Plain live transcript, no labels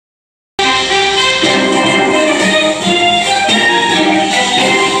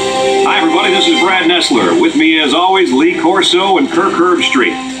Kessler. With me, as always, Lee Corso and Kirk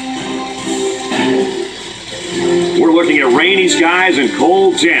Herbstreit. We're looking at rainy skies and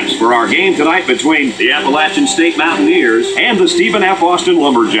cold temps for our game tonight between the Appalachian State Mountaineers and the Stephen F. Austin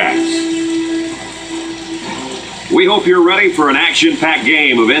Lumberjacks. We hope you're ready for an action-packed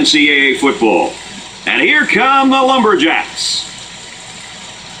game of NCAA football. And here come the Lumberjacks.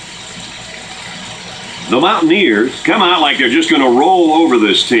 The Mountaineers come out like they're just going to roll over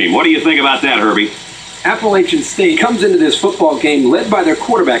this team. What do you think about that, Herbie? Appalachian State comes into this football game led by their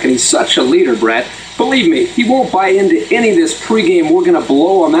quarterback, and he's such a leader, Brad. Believe me, he won't buy into any of this pregame "we're going to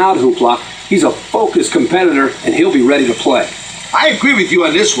blow him out" hoopla. He's a focused competitor, and he'll be ready to play. I agree with you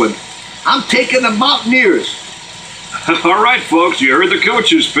on this one. I'm taking the Mountaineers. All right, folks, you heard the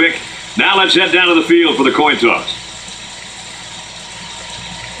coach's pick. Now let's head down to the field for the coin toss.